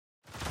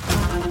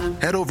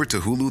Head over to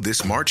Hulu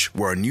this March,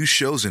 where our new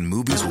shows and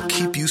movies will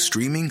keep you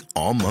streaming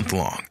all month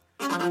long.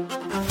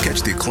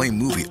 Catch the acclaimed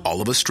movie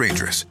All of Us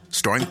Strangers,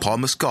 starring Paul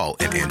Mescal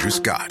and Andrew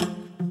Scott.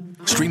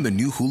 Stream the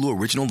new Hulu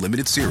original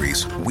limited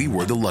series We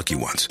Were the Lucky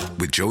Ones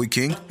with Joey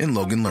King and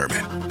Logan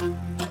Lerman.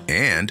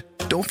 And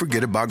don't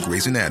forget about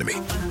Grey's Anatomy.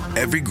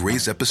 Every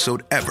Grey's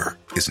episode ever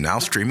is now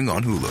streaming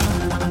on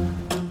Hulu.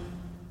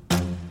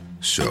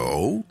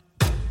 So,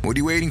 what are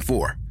you waiting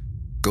for?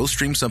 Go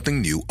stream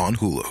something new on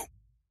Hulu.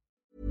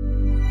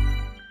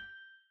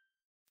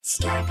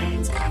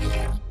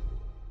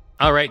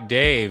 All right,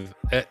 Dave,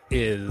 it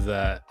is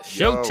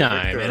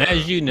showtime. And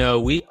as you know,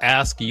 we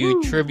ask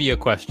you trivia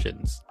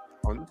questions.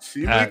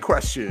 Unseemly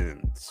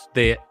questions.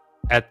 We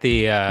ask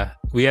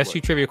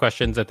you trivia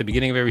questions at the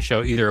beginning of every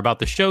show, either about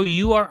the show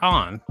you are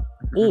on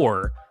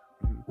or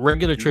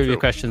regular trivia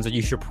questions that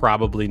you should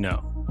probably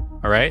know.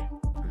 All right?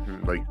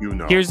 Like you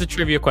know. Here's the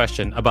trivia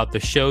question about the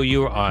show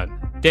you are on.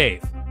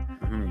 Dave,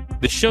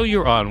 the show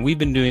you're on, we've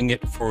been doing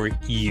it for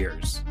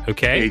years,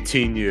 okay?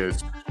 18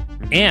 years.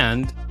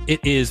 And it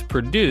is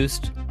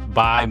produced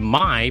by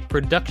my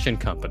production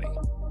company.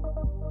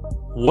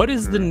 What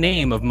is the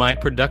name of my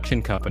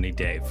production company,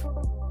 Dave?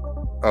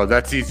 Oh,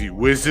 that's easy.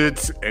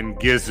 Wizards and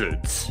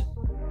Gizzards.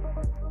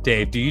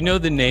 Dave, do you know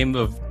the name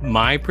of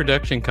my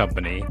production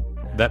company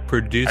that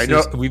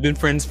produces? We've been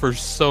friends for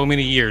so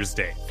many years,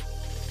 Dave.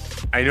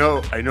 I know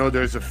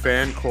there's a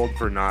fan called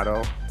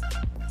Bernardo.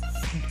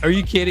 Are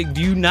you kidding? Do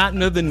you not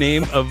know the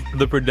name of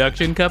the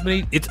production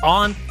company? It's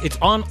on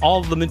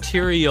all the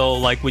material.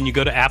 Like when you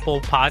go to Apple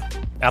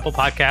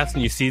Podcasts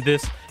and you see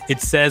this, it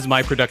says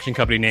my production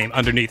company name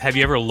underneath. Have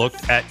you ever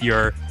looked at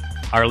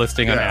our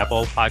listing on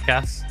Apple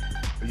Podcasts?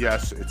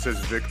 Yes, it says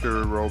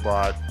Victor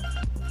Robot.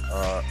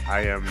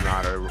 I am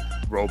not a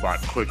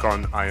robot. Click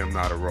on I am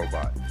not a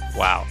robot.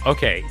 Wow.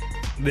 Okay.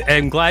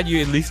 I'm glad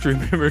you at least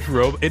remembered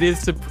it is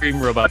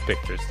Supreme Robot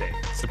Pictures, Dave.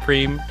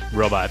 Supreme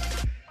Robot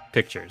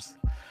Pictures.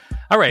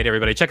 All right,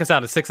 everybody, check us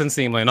out at 6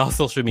 Unseemly on all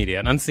social media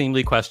and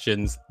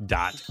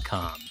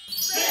unseemlyquestions.com.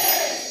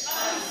 6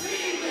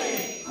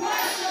 Unseemly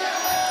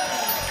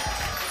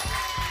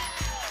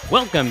Questions!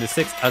 Welcome to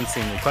 6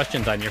 Unseemly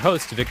Questions. I'm your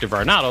host, Victor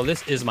Varnado.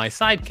 This is my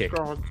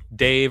sidekick,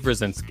 Dave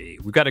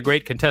Rosinski. We've got a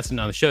great contestant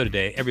on the show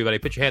today. Everybody,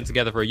 put your hands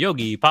together for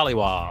Yogi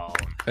Paliwal.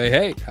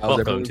 Hey.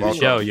 Welcome to the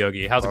show,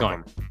 Yogi. How's it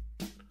going?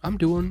 I'm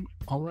doing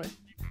all right.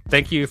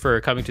 Thank you for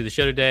coming to the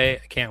show today.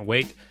 I can't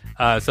wait.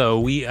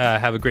 So we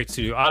have a great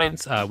studio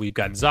audience. We've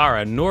got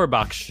Zara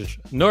Norbach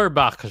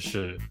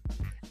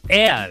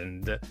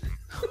and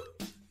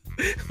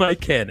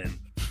Mike Cannon.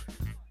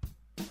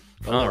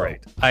 All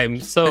right. I'm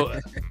so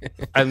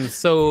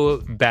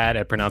bad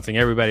at pronouncing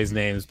everybody's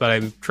names, but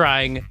I'm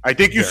trying. I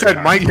think you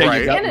said Mike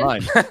right.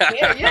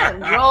 Yeah,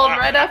 rolled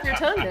right off your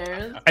tongue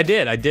there. I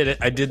did it.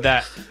 I did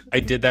that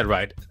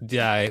right.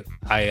 Yeah,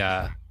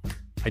 I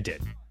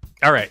did.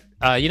 All right.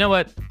 You know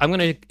what? I'm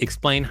going to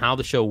explain how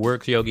the show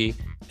works, Yogi,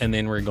 and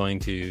then we're going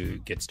to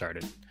get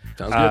started.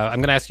 Sounds good. I'm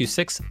going to ask you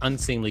 6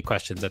 unseemly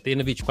questions. At the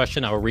end of each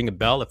question, I will ring a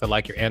bell if I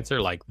like your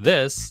answer, like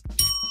this.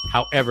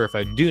 However, if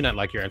I do not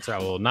like your answer, I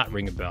will not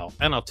ring a bell,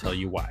 and I'll tell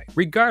you why.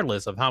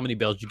 Regardless of how many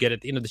bells you get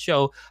at the end of the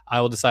show,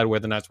 I will decide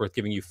whether or not it's worth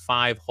giving you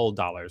 $5 whole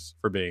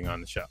for being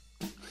on the show.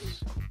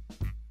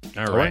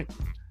 All right.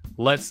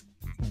 Let's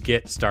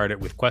get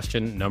started with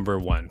question number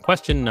 1.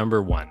 Question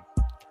number 1.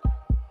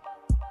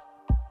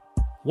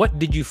 What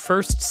did you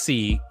first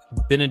see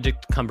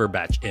Benedict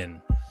Cumberbatch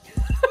in?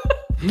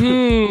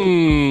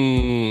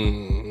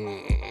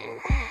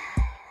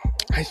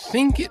 I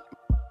think it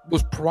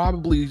was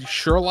probably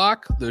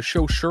Sherlock, the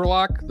show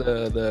Sherlock,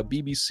 the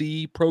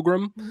BBC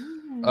program.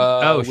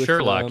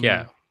 Sherlock,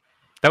 yeah.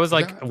 That was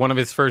like one of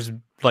his first,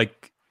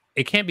 like,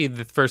 it can't be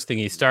the first thing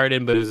he starred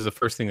in, but it was the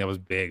first thing that was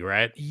big,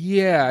 right?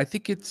 Yeah, I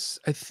think it was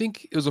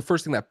the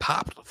first thing that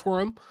popped for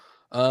him.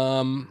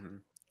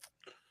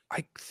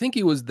 I think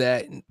it was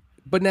that.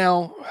 But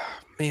now,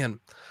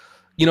 man,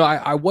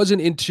 I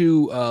wasn't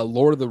into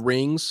Lord of the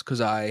Rings because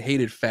I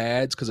hated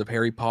fads because of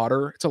Harry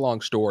Potter. It's a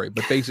long story,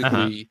 but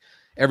basically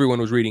everyone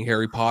was reading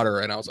Harry Potter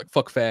and I was like,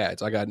 fuck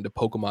fads. I got into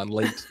Pokemon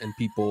late and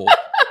people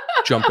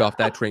jumped off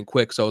that train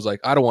quick. So I was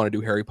like, I don't want to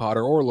do Harry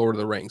Potter or Lord of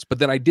the Rings. But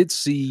then I did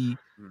see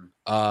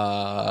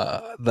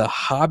The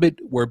Hobbit,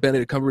 where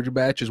Benedict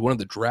Cumberbatch is one of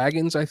the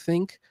dragons, I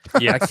think.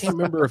 Yeah, I can't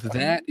remember if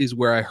that is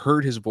where I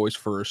heard his voice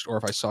first or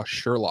if I saw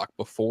Sherlock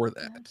before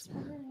that.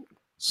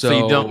 So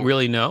you don't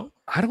really know?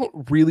 I don't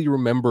really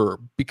remember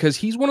because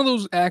he's one of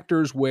those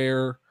actors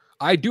where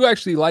I do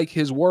actually like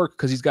his work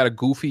because he's got a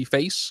goofy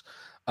face.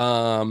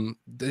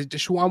 They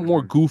just want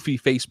more goofy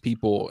face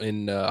people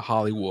in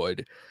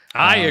Hollywood.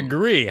 I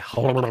agree.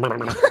 Do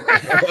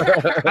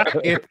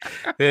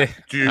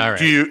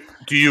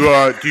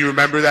you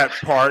remember that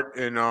part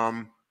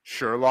in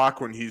Sherlock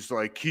when he's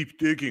like, "Keep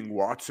digging,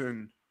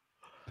 Watson"?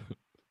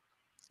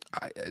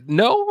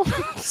 No,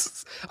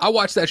 I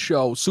watched that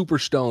show super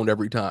stoned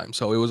every time.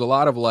 So it was a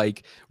lot of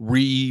like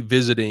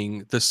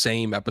revisiting the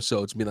same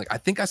episodes, being like, I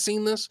think I've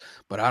seen this,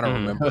 but I don't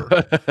remember.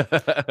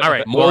 All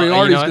right.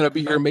 Moriarty's going to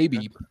be here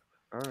maybe.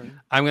 right.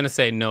 I'm going to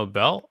say no,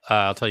 Bell.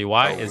 I'll tell you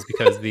why. Is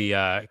because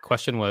the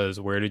question was,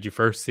 where did you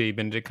first see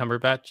Benedict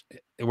Cumberbatch?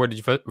 Where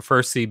did you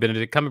first see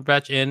Benedict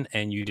Cumberbatch in?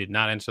 And you did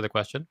not answer the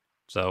question.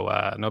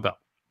 So no, Bell.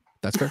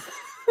 That's fair.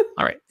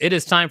 All right. It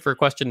is time for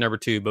question number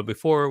 2. But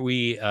before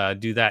we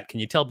do that, can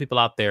you tell people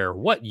out there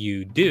what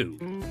you do?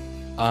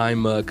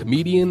 I'm a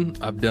comedian.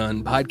 I've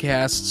done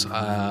podcasts.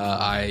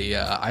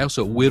 I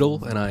also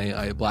whittle and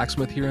I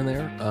blacksmith here and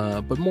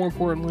there. But more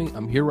importantly,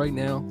 I'm here right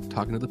now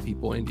talking to the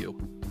people and you.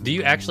 Do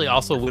you actually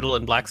also whittle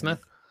and blacksmith?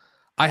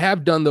 I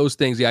have done those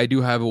things. Yeah, I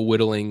do have a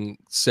whittling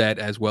set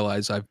as well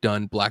as I've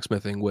done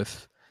blacksmithing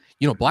with,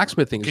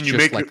 blacksmithing is Can you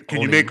just make like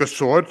can you make a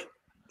sword?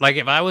 Like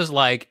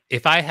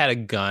if I had a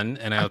gun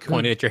and I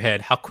pointed at your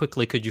head, how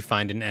quickly could you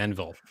find an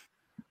anvil?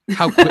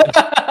 How quick?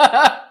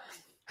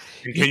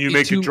 And can you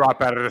make it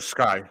drop out of the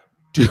sky?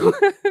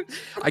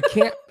 I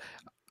can't.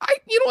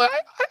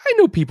 I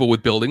know people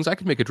with buildings. I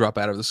can make it drop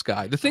out of the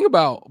sky. The thing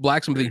about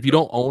blacksmithing, if you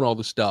don't own all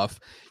the stuff,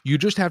 you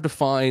just have to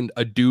find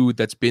a dude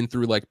that's been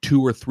through like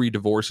 2 or 3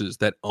 divorces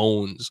that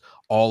owns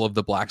all of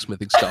the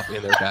blacksmithing stuff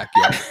in their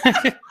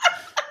backyard.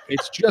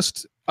 It's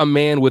just a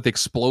man with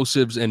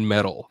explosives and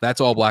metal.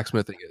 That's all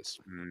blacksmithing is.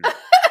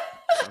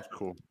 That's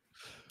cool.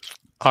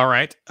 All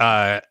right.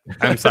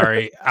 I'm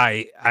sorry.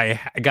 I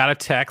got a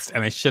text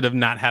and I should have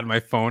not had my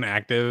phone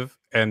active.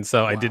 And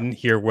so I didn't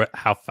hear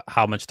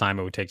how much time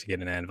it would take to get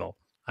an anvil.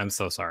 I'm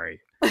so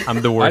sorry.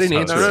 I'm the worst. I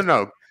didn't answer.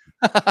 No.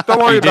 Don't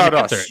worry about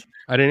us.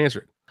 I didn't answer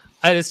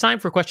it. It's time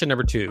for question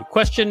number 2.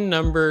 Question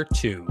number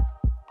 2.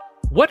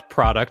 What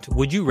product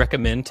would you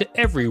recommend to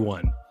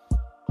everyone?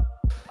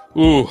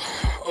 Ooh,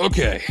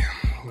 okay.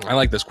 I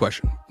like this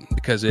question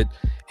because it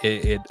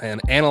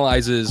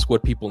analyzes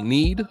what people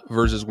need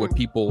versus what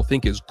people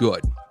think is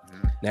good.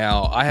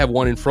 Now, I have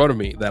one in front of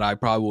me that I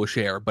probably will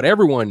share, but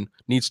everyone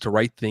needs to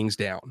write things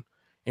down.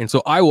 And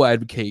so I will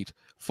advocate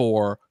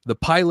for the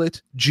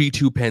Pilot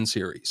G2 pen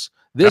series.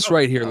 This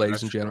right here,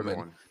 ladies and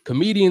gentlemen,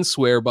 comedians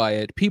swear by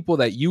it. People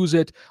that use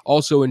it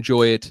also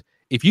enjoy it.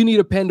 If you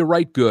need a pen to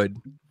write good,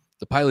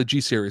 the Pilot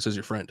G series is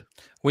your friend.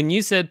 When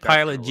you said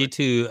Pilot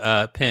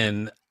G2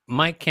 pen,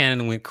 Mike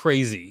Cannon went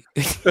crazy.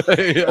 Yes,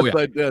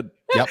 I did.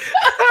 Yep.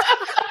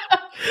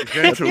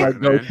 That's my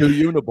go-to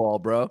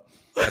Uniball, bro.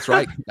 That's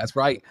right. That's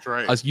right. That's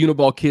right. Us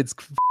Uniball kids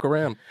f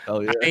around.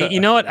 Hell yeah. Hey,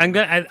 you know what?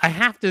 I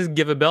have to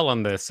give a bell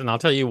on this, and I'll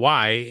tell you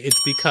why. It's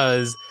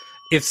because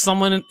if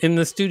someone in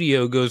the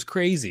studio goes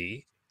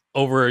crazy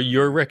over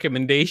your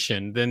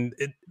recommendation, then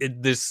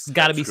there's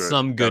got to be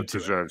some good to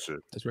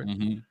it. That's right.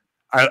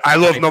 Mm-hmm. I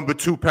love number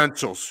 2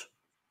 pencils.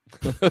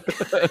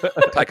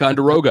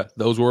 Ticonderoga.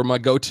 Those were my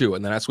go-to,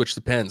 and then I switched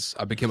to pens.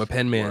 I became a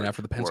pen man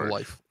after the pencil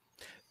life.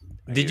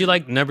 Did you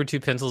like number 2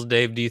 pencils,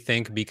 Dave? Do you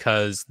think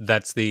because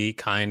that's the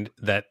kind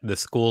that the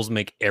schools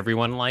make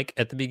everyone like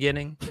at the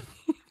beginning?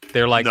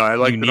 They're like, no, I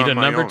like you need a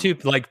number 2.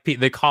 Like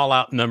they call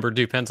out number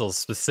 2 pencils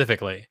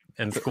specifically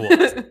in schools.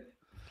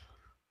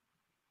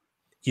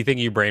 You think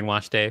you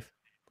brainwashed Dave?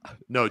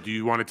 No. Do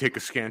you want to take a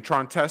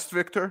Scantron test,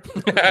 Victor?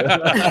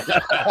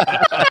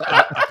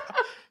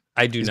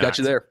 I do He's not. got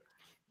you there.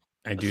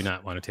 I do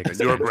not want to take a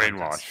You're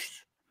Scantron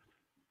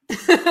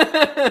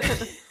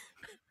test.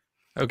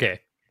 Okay.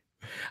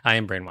 I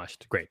am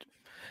brainwashed. Great.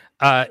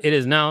 It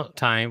is now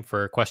time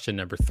for question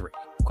number 3.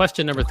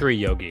 Question number 3,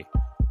 Yogi.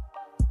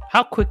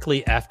 How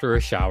quickly after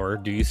a shower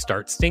do you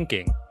start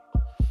stinking?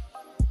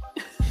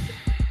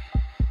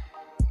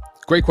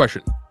 Great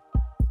question.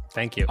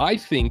 Thank you. I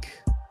think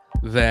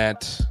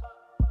that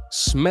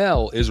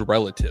smell is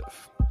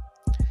relative.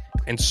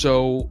 And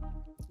so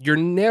you're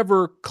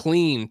never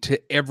clean to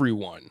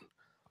everyone.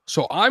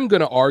 So I'm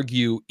going to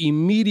argue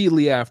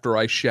immediately after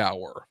I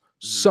shower,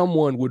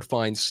 someone would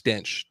find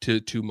stench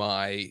to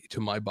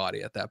my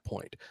body at that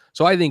point.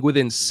 So I think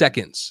within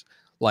seconds,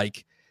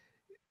 like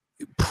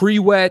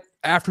pre-wet,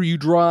 after you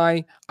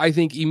dry, I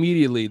think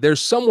immediately there's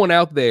someone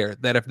out there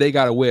that if they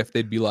got a whiff,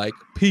 they'd be like,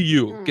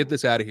 "PU, get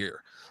this out of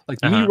here."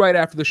 Like me right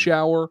after the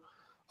shower.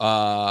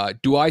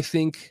 Do I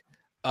think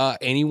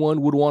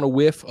anyone would want a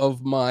whiff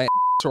of my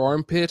ass or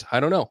armpit? I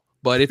don't know.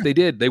 But if they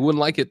did, they wouldn't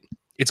like it.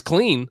 It's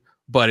clean,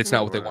 but it's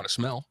not what they want to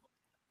smell.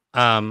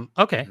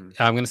 Okay.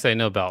 I'm going to say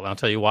no, Bell. I'll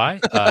tell you why.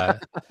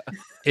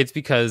 It's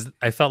because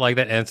I felt like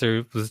that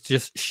answer was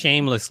just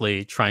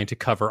shamelessly trying to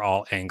cover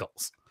all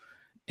angles.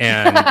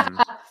 And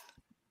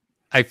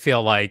I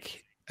felt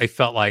like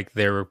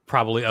there were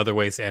probably other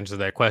ways to answer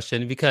that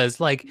question because,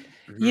 like,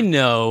 you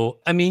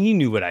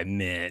knew what I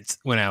meant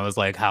when I was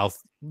like, how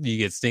you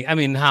get stinky. I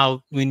mean,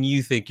 how when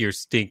you think you're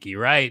stinky,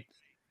 right?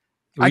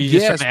 Were you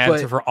just trying to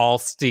answer for all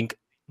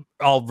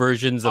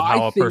versions of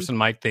how a person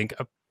might think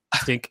a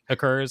stink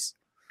occurs?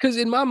 Because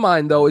in my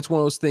mind, though, it's one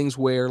of those things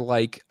where,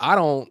 like, I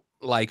don't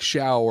like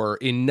shower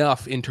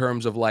enough in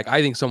terms of, like,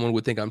 I think someone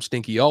would think I'm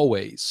stinky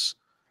always.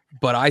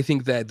 But I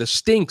think that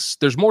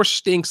there's more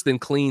stinks than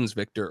cleans,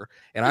 Victor.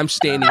 And I'm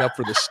standing up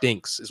for the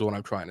stinks is what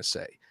I'm trying to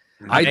say.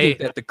 I think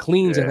that the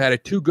cleans have had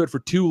it too good for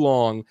too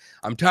long.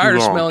 I'm tired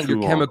of smelling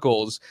your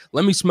chemicals.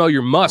 Let me smell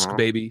your musk,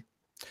 baby.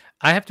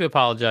 I have to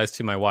apologize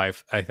to my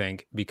wife, I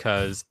think,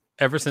 because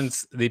ever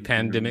since the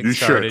pandemic You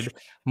started, should.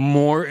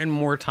 more and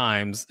more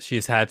times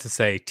she's had to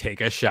say,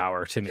 "Take a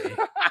shower" to me.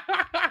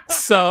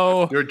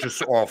 So You're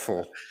just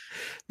awful.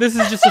 this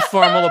is just a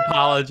formal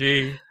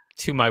apology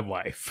to my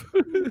wife.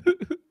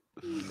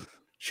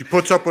 She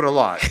puts up with a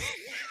lot.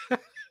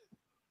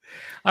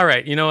 All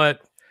right, you know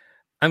what?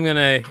 I'm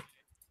gonna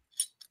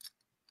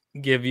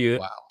give you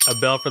Wow. a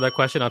bell for that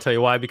question. I'll tell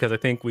you why, because I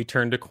think we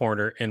turned a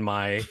corner in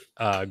my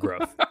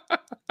growth.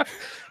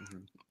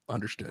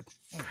 Understood.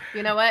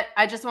 You know what?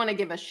 I just want to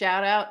give a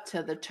shout out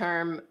to the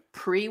term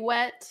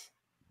pre-wet.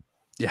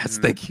 Yes,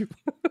 thank you.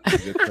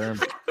 Good term.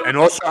 And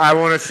also, I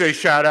want to say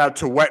shout out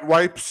to Wet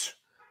Wipes.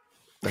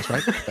 That's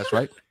right. That's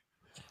right.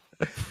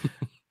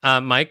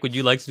 Mike, would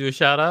you like to do a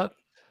shout out?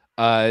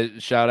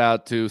 Shout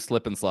out to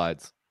Slip and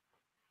Slides.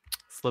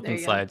 Slip There and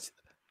you go. slides.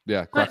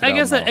 Yeah, I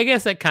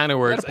guess that kind of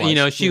works. applies. You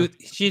know, she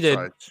did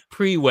Besides.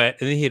 pre-wet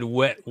and then he had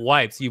wet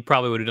wipes. You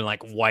probably would have done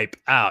like wipe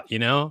out. You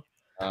know.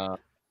 Uh,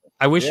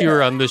 I wish you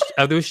were on this.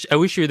 I wish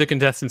you were the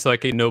contestant so I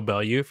could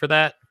Nobel you for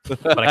that,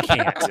 but I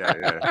can't.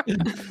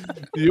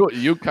 Yeah.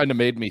 you kind of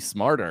made me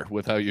smarter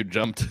with how you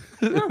jumped.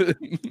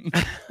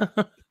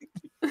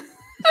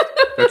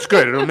 That's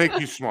good. It'll make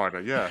you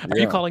smarter. Yeah. Are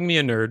you calling me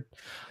a nerd?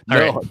 All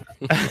No.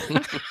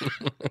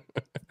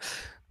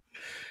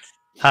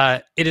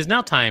 right. It is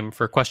now time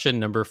for question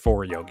number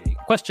 4, Yogi.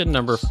 Question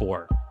number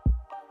 4.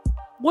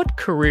 What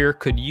career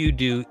could you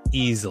do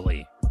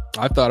easily?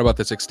 I've thought about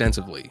this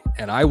extensively,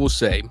 and I will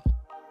say,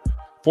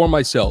 for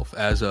myself,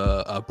 as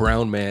a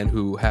brown man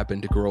who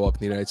happened to grow up in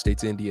the United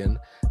States Indian,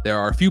 there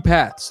are a few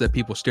paths that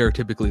people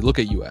stereotypically look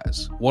at you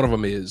as. One of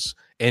them is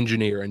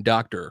engineer and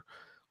doctor.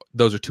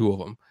 Those are two of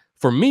them.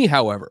 For me,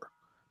 however,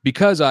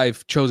 because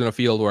I've chosen a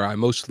field where I'm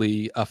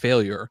mostly a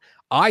failure,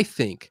 I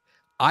think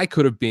I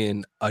could have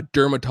been a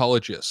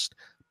dermatologist,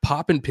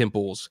 popping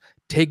pimples,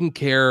 taking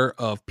care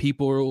of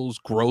people's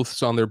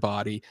growths on their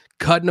body,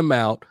 cutting them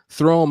out,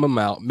 throwing them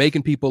out,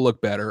 making people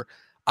look better.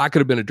 I could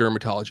have been a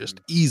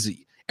dermatologist.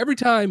 Easy. Every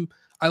time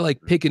I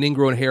like pick an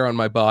ingrown hair on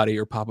my body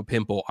or pop a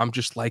pimple, I'm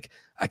just like,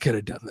 I could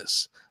have done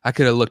this. I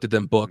could have looked at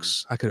them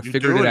books. I could have You're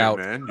figured doing it out.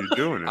 man. You're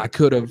doing it. I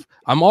could have.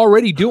 I'm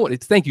already doing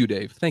it. Thank you,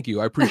 Dave. Thank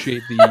you. I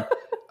appreciate the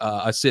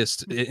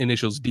assist.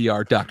 Initials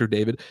DR, Dr.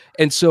 David.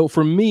 And so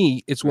for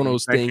me, it's one of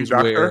those Thank you, things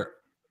doctor. where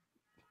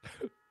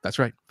that's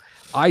right.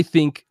 I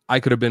think I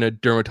could have been a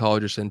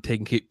dermatologist and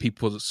taking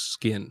people's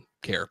skin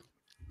care.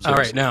 All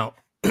right, now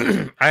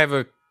I have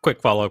a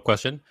quick follow-up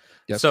question.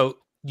 Yes. So,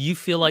 do you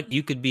feel like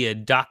you could be a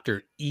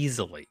doctor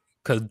easily?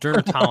 Because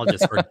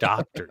dermatologists are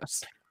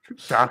doctors.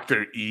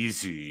 Dr.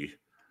 Easy.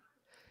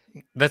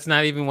 That's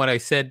not even what I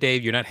said,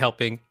 Dave. You're not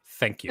helping.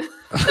 Thank you.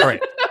 All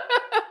right.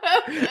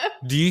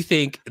 Do you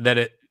think that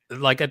it,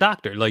 like a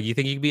doctor, like you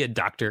think you could be a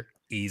doctor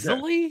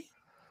easily?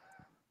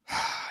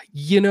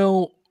 You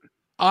know,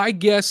 I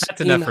guess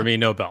That's enough for me.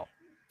 Nobel.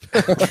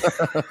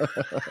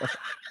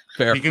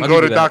 Fair. You can I'll go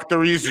give to you that.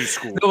 Dr. Easy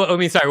school. No, I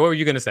mean, sorry. What were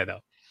you going to say though?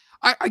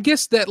 I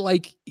guess that,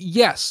 like,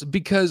 yes,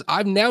 because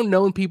I've now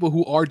known people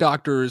who are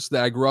doctors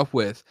that I grew up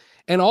with,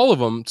 and all of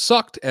them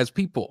sucked as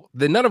people.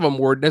 None of them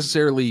were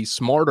necessarily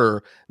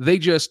smarter. They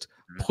just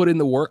put in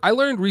the work. I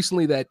learned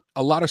recently that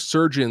a lot of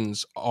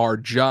surgeons are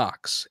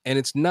jocks, and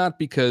it's not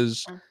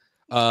because.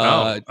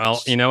 Well,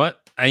 you know what?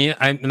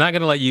 I'm not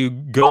going to let you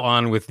go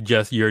on with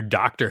just your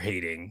doctor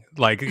hating.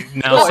 Like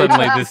now, No,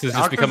 suddenly it's- this has just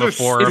Doctors become a are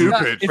forum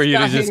stupid. for you to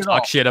not just hating at all.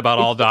 talk shit about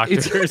all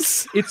It's-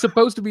 doctors. It's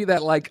supposed to be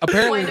that, like,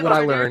 apparently Point of what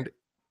I order. learned.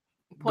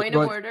 Point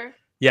Go of ahead. order.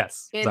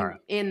 Yes, Zara.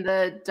 In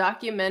the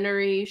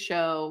documentary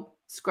show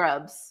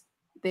Scrubs,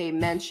 they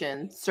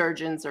mention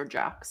surgeons or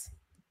jocks.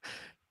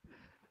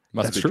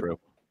 Must That's be true.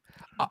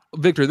 true.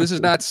 Victor, this is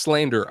not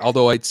slander,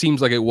 although it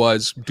seems like it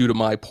was due to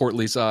my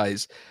portly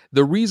size.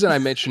 The reason I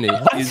mention it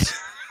is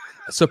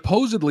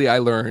supposedly I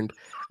learned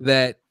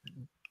that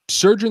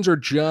surgeons are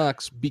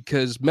jocks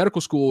because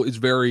medical school is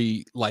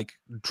very, like,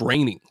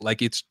 draining.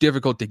 Like, it's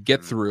difficult to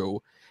get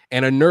through.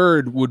 And a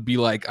nerd would be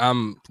like,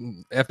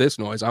 F this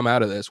noise, I'm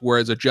out of this.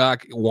 Whereas a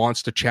jock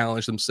wants to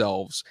challenge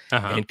themselves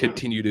Uh-huh. and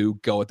continue to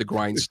go at the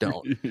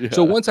grindstone. Yeah.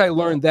 So once I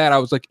learned that, I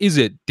was like, is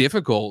it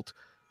difficult?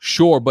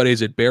 Sure, but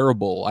is it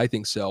bearable? I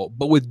think so.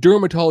 But with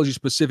dermatology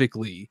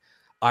specifically,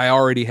 I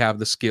already have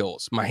the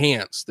skills. My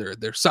hands,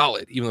 they're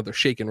solid, even though they're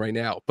shaking right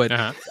now. But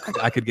Uh-huh.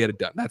 I could get it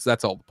done.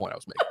 That's all the point I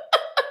was making.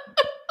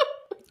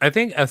 I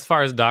think as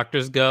far as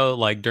doctors go,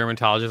 like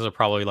dermatologists are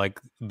probably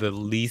like the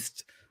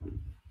least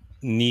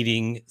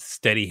needing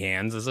steady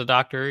hands as a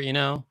doctor, you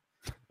know,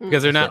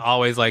 because they're not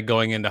always like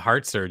going into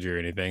heart surgery or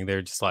anything.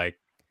 They're just like,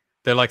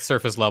 they're like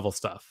surface level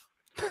stuff.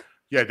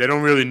 Yeah, they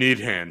don't really need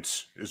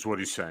hands, is what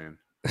he's saying.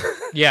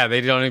 Yeah,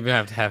 they don't even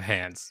have to have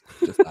hands.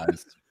 Just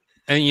eyes.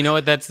 And you know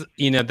what?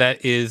 That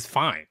is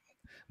fine,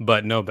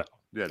 but Nobel.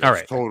 Yeah, that's All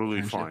right.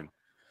 totally fine.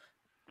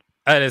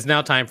 It is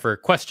now time for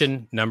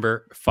question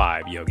number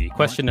 5, Yogi.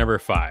 Question number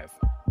 5.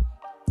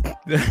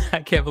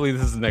 I can't believe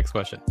this is the next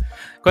question.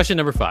 Question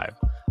number 5.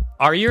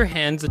 Are your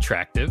hands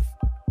attractive?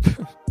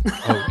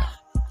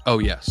 Oh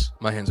yes,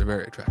 my hands are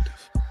very attractive.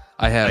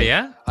 I have.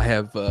 Yeah? I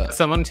have.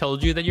 Someone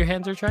told you that your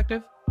hands are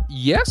attractive?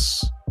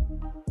 Yes.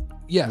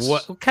 Yes.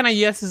 What kind of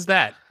yes is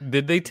that?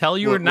 Did they tell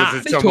you or not?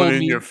 Was it They someone told in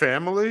me- your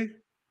family?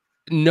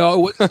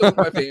 No, it wasn't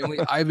someone in my family.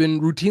 I've been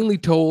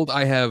routinely told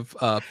I have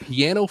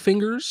piano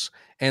fingers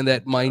and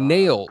that my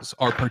nails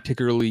are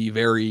particularly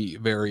very,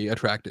 very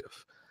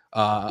attractive.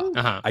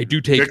 Uh-huh. I do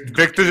take.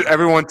 Victor,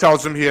 everyone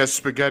tells him he has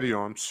spaghetti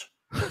arms.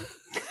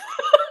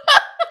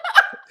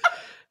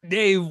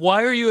 Dave,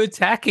 why are you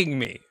attacking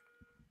me?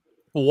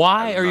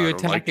 Why I are don't know, you I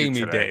don't like you attacking me,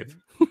 today. Dave?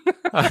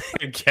 I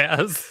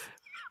guess.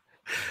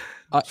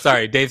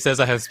 Sorry, Dave says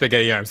I have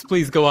spaghetti arms.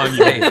 Please go on.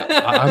 You.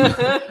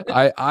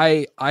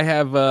 I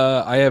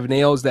have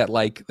nails that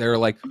like they're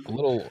like a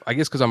little. I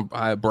guess because I'm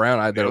brown,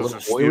 they're a Nails little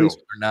of oily.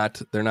 steel.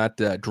 So they're not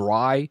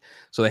dry,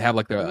 so they have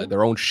like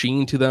their own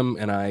sheen to them.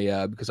 And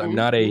I because I'm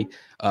not a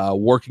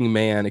working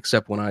man,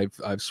 except when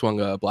I've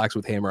swung a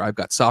blacksmith hammer, I've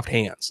got soft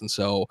hands, and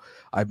so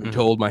I've been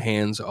told my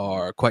hands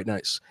are quite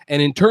nice.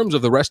 And in terms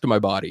of the rest of my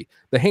body,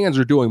 the hands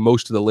are doing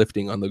most of the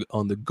lifting on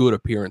the good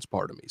appearance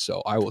part of me.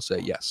 So I will say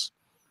yes.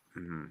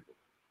 Mhm.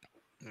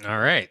 All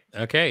right.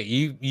 Okay.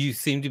 You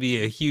seem to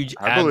be a huge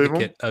I believe him.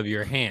 advocate of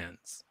your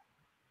hands.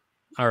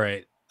 All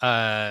right.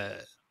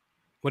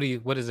 What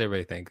does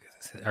everybody think?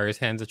 Are his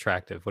hands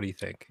attractive? What do you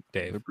think,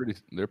 Dave?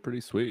 They're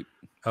pretty sweet.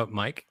 Oh,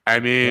 Mike? I Yeah,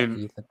 mean,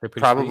 you think they're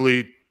pretty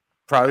sweet?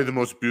 probably the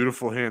most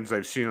beautiful hands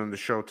I've seen on the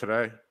show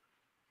today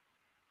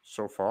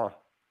so far.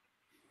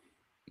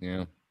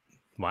 Yeah,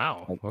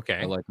 Wow. Okay.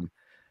 I like them.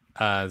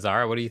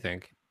 Zara, what do you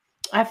think?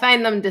 I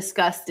find them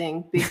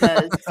disgusting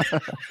because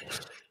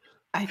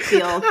I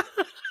feel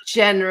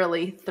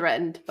generally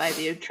threatened by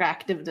the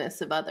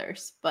attractiveness of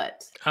others.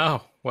 But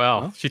Oh,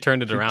 well, she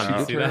turned it around. she You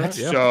did see turn it that? around.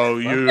 Yeah. So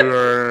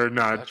you're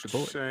not That's your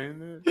bullet. saying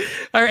that?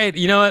 All right.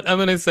 You know what? I'm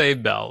going to say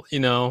Belle,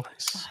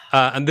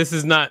 and this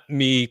is not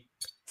me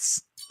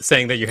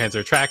saying that your hands are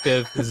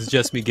attractive. This is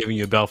just me giving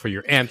you a bell for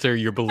your answer,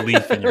 your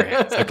belief in your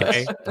hands.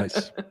 Okay.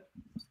 Nice.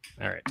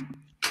 All right.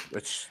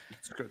 It's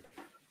good.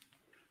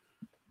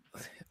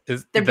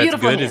 Is They're that's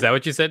beautiful good? Is hands. that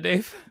what you said,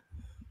 Dave?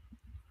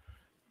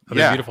 Oh,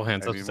 they're beautiful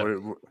hands. I Oh, mean,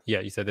 so- yeah,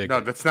 you said they're no,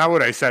 good. that's not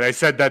what I said. I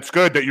said that's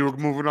good that you were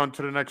moving on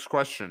to the next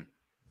question.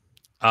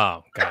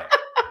 Oh, got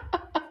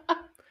it.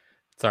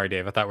 Sorry,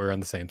 Dave. I thought we were on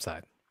the same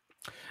side.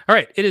 All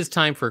right. It is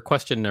time for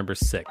question number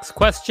 6.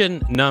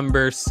 Question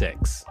number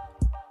 6.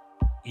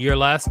 Your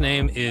last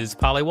name is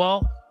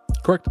Polywall.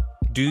 Correct.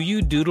 Do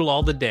you doodle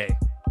all the day?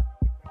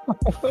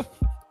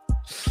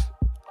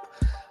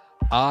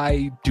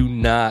 I do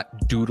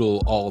not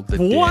doodle all the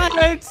day.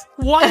 What?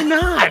 Why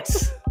not?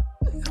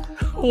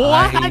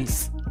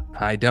 What?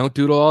 I don't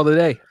doodle all the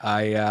day.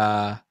 I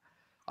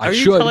Are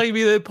you should. telling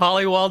me that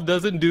Polywall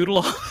doesn't doodle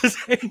all the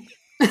day?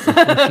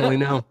 Unfortunately,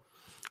 no.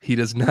 He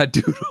does not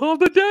doodle all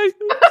the day.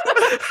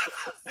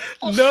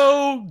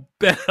 No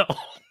bell.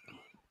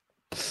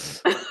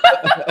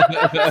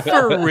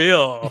 For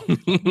real.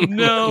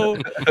 No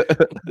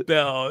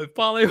bell. If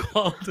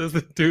Polywall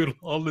doesn't doodle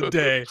all the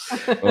day,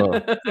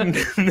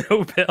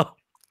 no bell.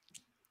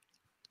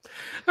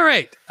 All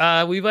right.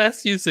 We've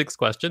asked you 6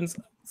 questions.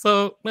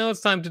 So now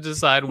it's time to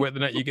decide whether or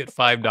not you get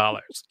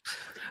 $5.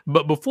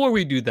 But before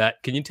we do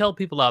that, can you tell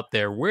people out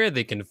there where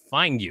they can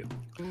find you?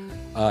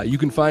 You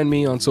can find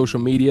me on social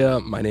media.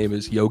 My name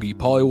is Yogi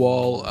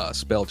Polywall,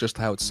 spelled just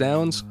how it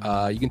sounds.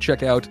 You can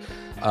check out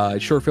a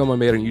short film I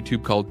made on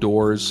YouTube called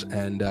Doors,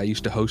 and I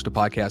used to host a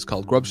podcast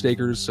called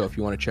Grubstakers. So if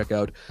you want to check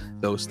out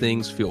those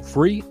things, feel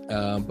free.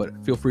 But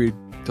feel free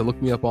to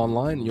look me up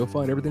online, and you'll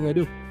find everything I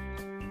do.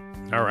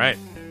 All right.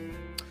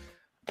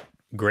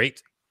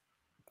 Great.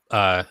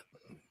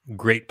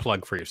 Great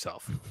plug for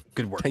yourself.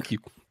 Good work. Thank you.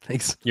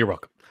 Thanks. You're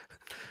welcome.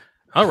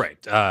 All right.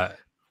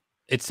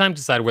 It's time to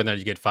decide whether or not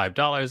you get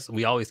 $5.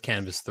 We always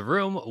canvass the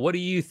room. What do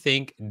you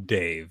think,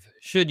 Dave?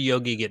 Should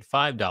Yogi get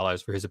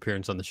 $5 for his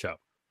appearance on the show?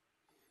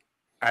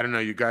 I don't know.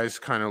 You guys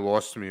kind of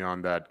lost me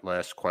on that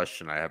last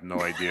question. I have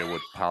no idea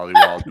what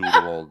Polywall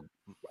doodle.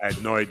 I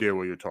had no idea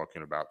what you're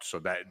talking about. So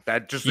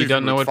that just You leaves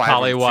don't me know with what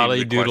 5 unseemly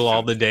Polywally doodle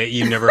all the questions. day?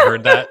 You've never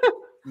heard that?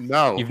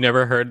 No, You've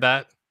never heard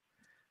that?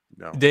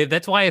 no. Dave,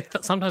 that's why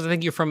sometimes I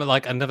think you're from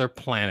like another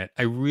planet.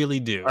 I really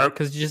do.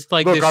 Because just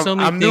like Look, there's so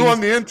many I'm things new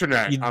on the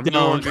internet. you I'm new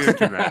on don't- the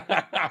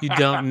internet. you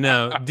don't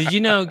know. Did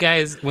you know,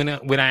 guys, when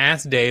I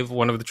asked Dave,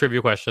 one of the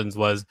trivia questions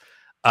was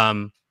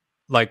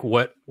like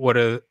what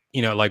are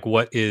like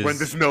what is When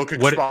does milk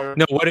what expire?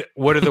 no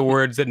what are the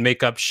words that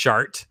make up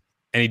shart?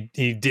 And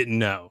he didn't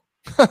know.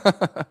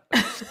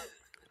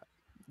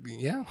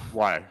 Yeah.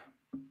 Why?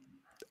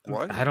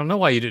 What? I don't know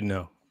why you didn't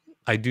know.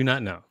 I do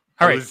not know.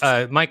 All It right,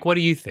 was- Mike, what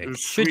do you think? was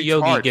Should sweet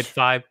Yogi tart. get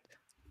 5?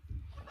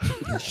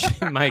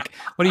 Mike,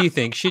 what do you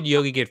think? Should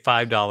Yogi get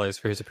 $5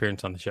 for his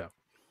appearance on the show?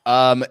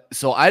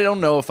 So I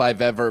don't know if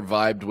I've ever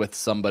vibed with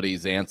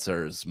somebody's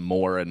answers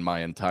more in my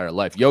entire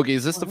life. Yogi,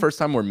 is this the first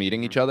time we're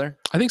meeting each other?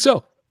 I think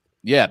so.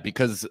 Yeah,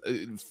 because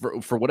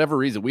for whatever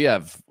reason, we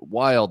have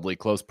wildly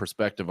close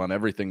perspective on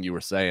everything you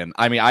were saying.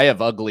 I mean, I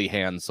have ugly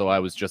hands, so I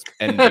was just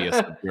envious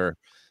of your.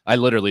 I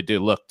literally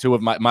do. Look, 2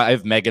 of my I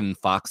have Megan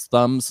Fox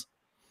thumbs.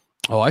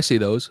 Oh, I see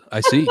those.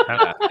 I see.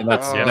 And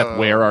that's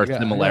where our I got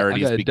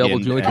similarities a begin. double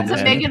jointed and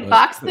That's a hand, end. Megan but-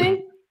 Fox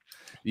thing.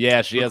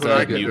 Yeah, she has Look a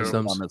what I can mutant do.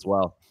 thumb as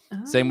well.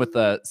 Same with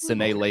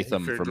Sine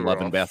Latham Figure from Love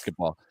and off.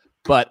 Basketball.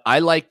 But I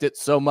liked it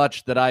so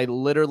much that I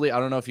literally, I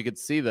don't know if you could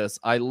see this,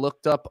 I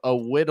looked up a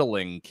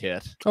whittling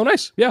kit Oh,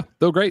 nice. Yeah,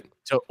 they're great.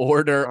 to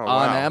order Oh,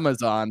 on wow.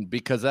 Amazon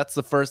because that's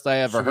the first I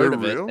ever So heard they're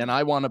of it. real? And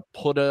I want to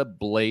put a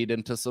blade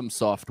into some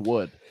soft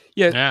wood.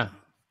 Yeah, Yeah.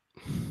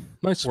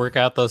 nice. Work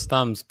out those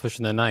thumbs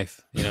pushing the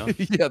knife, you know?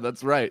 Yeah,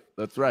 that's right.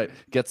 That's right.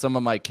 Get some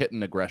of my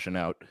kitten aggression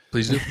out.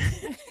 Please do.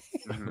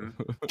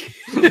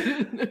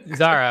 Mhm.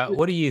 Zara,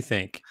 what do you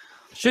think?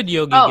 Should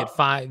Yogi Oh. get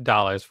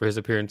 $5 for his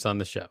appearance on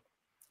the show?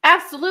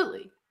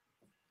 Absolutely.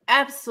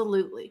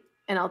 Absolutely.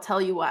 And I'll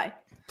tell you why.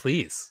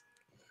 Please.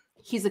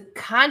 He's a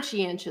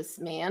conscientious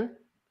man.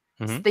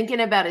 He's Mhm. thinking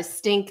about his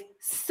stink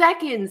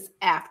seconds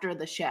after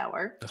the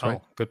shower. That's right.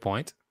 Oh, good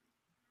point.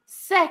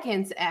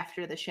 Seconds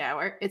after the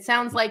shower. It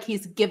sounds like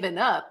he's given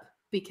up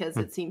because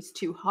it seems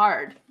too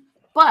hard.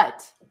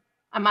 But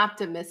I'm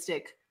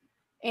optimistic.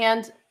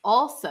 And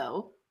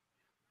also,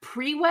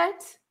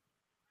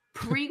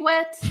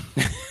 pre-wet.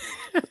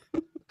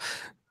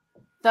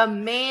 The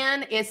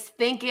man is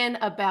thinking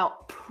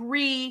about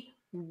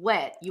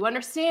pre-wet. You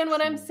understand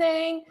what I'm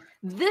saying?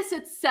 This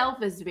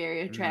itself is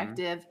very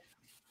attractive.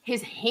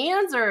 His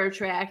hands are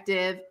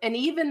attractive. And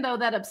even though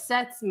that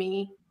upsets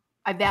me,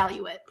 I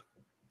value it.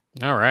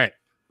 All right.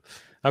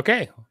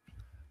 Okay.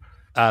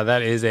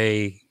 That is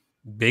a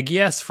big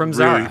yes from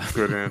Zara. Really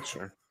good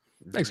answer.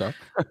 Thanks, Zara.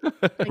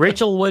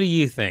 Rachel, what do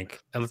you think?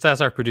 And let's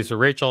ask our producer,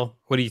 Rachel,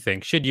 what do you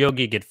think? Should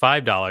Yogi get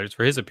 $5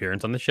 for his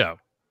appearance on the show?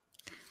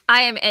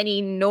 I am an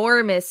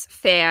enormous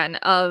fan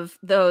of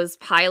those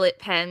pilot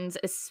pens,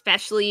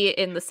 especially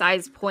in the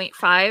size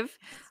 0.5.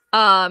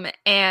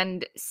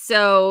 And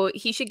so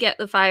he should get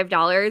the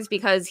 $5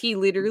 because he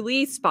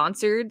literally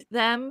sponsored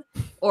them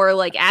or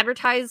like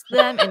advertised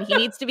them, and he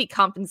needs to be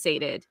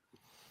compensated.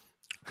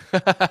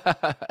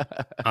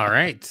 All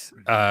right.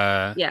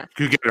 Yeah.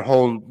 You could get a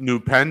whole new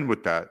pen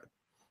with that.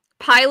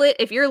 Pilot,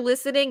 if you're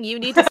listening, you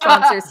need to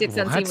sponsor Six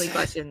What? Unseemly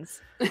Questions.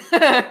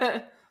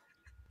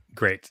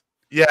 Great.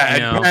 Yeah, I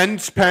and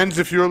know. pens,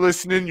 if you're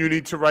listening, you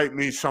need to write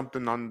me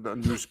something on the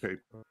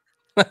newspaper.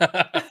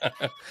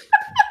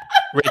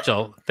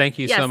 Rachel, thank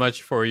you so Yes.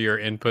 much for your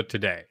input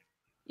today.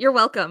 You're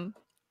welcome.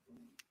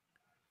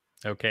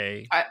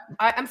 Okay.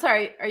 I'm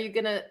sorry. Are you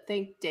going to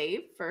thank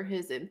Dave for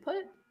his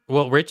input?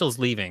 Well, Rachel's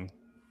leaving.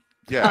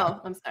 Yeah. Oh,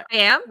 I'm sorry. I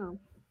am. Oh.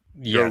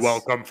 You're Yes.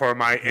 welcome for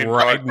my input.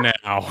 Right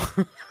now.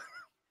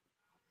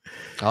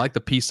 I like the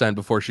peace sign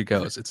before she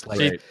goes. It's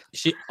like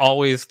She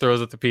always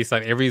throws up the peace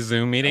sign every Zoom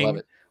I love meeting.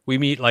 it. We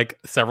meet like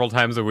several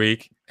times a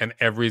week, and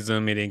every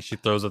Zoom meeting she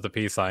throws up the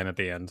peace sign at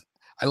the end.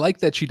 I like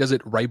that she does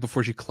it right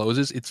before she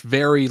closes. It's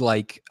very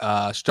like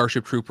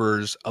Starship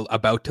Troopers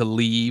about to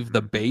leave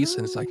the base,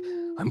 and it's like,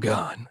 I'm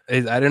gone.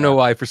 I don't know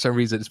why, for some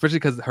reason, especially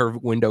because her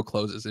window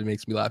closes. It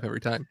makes me laugh every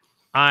time.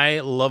 I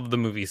love the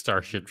movie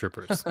Starship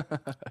Troopers.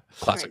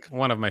 Classic.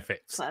 One of my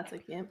faves.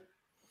 Classic, yeah.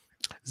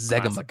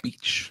 Zegama Classic.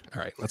 Beach.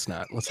 All right, let's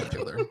not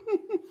go there.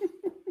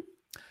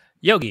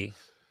 Yogi,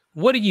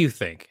 what do you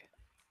think?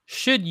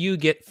 Should you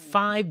get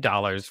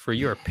 $5 for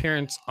your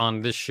appearance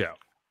on this show?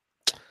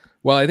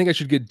 Well, I think I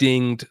should get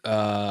dinged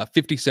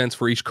 50 cents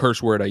for each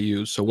curse word I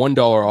use. So $1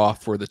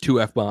 off for the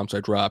 2 F-bombs I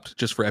dropped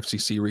just for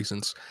FCC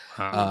reasons.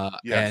 Yes,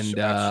 And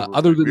absolutely.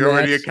 other than we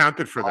already that,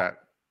 accounted for that.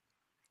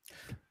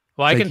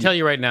 Well, I Thank can you. tell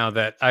you right now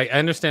that I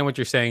understand what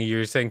you're saying.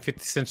 You're saying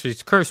 50 cents for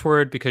each curse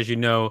word because you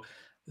know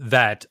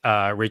that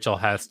Rachel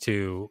has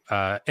to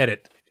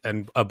edit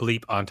and a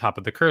bleep on top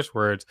of the curse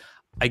words.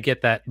 I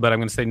get that, but I'm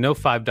going to say no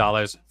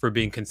 $5 for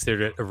being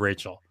considerate of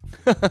Rachel.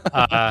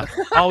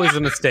 Always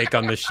a mistake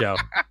on this show.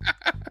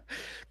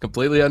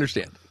 completely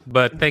understand.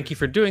 But thank you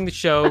for doing the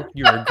show.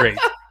 You're a great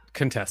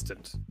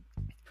contestant.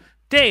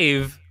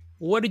 Dave,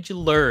 what did you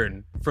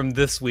learn from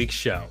this week's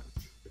show?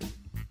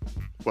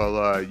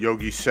 Well,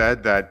 Yogi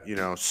said that,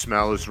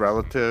 smell is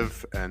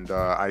relative, and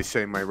I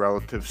say my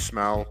relative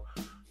smell,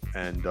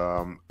 and,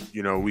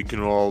 we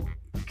can all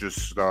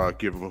just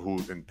give a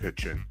hoot and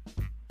pitch in.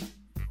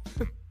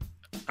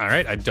 All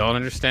right. I don't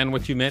understand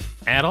what you meant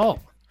at all.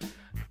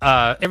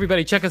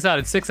 Everybody check us out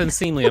at Six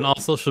Unseemly on all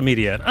social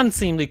media at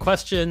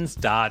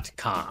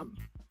unseemlyquestions.com.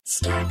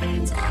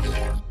 Starbane's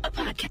Audio, a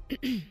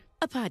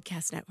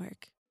podcast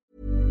network.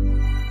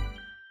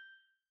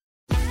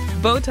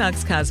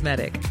 Botox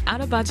Cosmetic,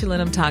 out of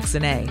botulinum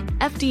toxin A,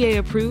 FDA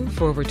approved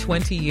for over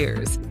 20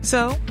 years.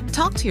 So,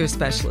 talk to your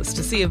specialist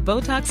to see if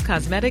Botox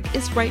Cosmetic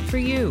is right for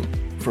you.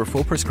 For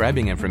full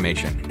prescribing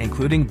information,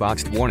 including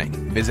boxed warning,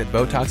 visit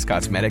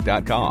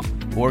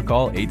BotoxCosmetic.com or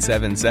call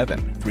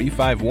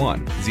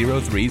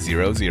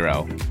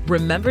 877-351-0300.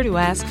 Remember to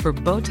ask for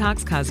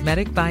Botox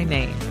Cosmetic by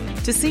name.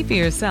 To see for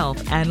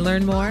yourself and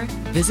learn more,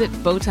 visit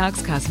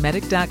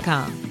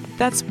BotoxCosmetic.com.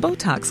 That's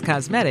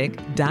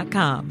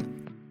BotoxCosmetic.com.